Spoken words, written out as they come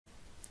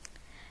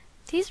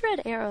These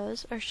red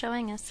arrows are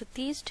showing us that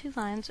these two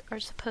lines are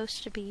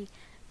supposed to be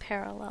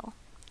parallel.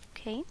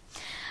 Okay,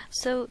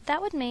 so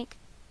that would make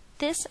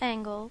this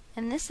angle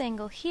and this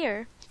angle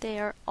here, they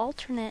are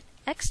alternate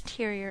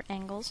exterior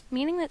angles,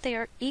 meaning that they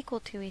are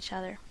equal to each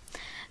other.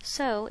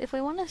 So if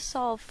we want to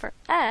solve for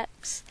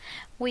x,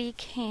 we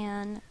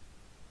can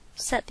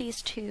set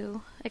these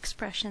two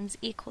expressions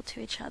equal to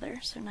each other.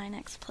 So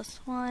 9x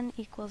plus 1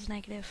 equals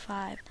negative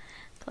 5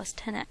 plus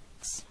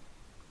 10x.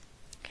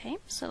 Okay,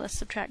 so let's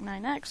subtract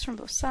 9x from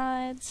both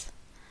sides.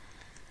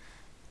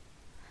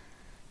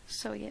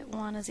 So we get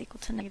 1 is equal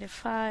to negative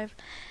 5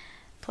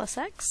 plus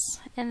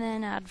x, and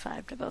then add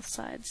 5 to both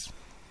sides.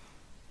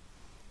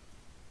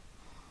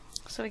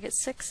 So we get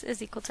 6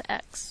 is equal to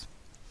x.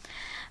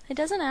 It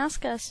doesn't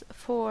ask us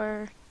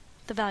for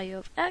the value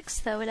of x,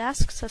 though. It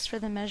asks us for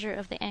the measure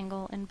of the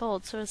angle in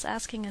bold. So it's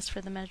asking us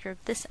for the measure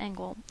of this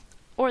angle,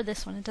 or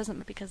this one. It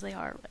doesn't, because they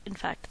are, in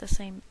fact, the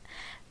same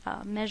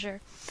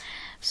measure.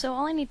 So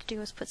all I need to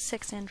do is put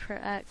 6 in for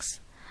x.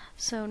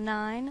 So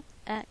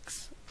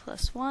 9x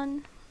plus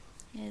 1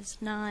 is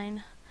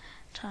 9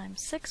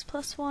 times 6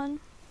 plus 1.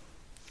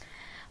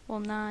 Well,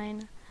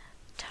 9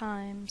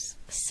 times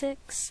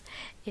 6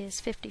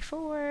 is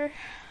 54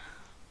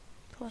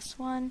 plus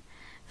 1,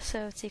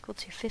 so it's equal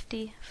to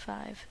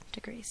 55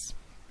 degrees.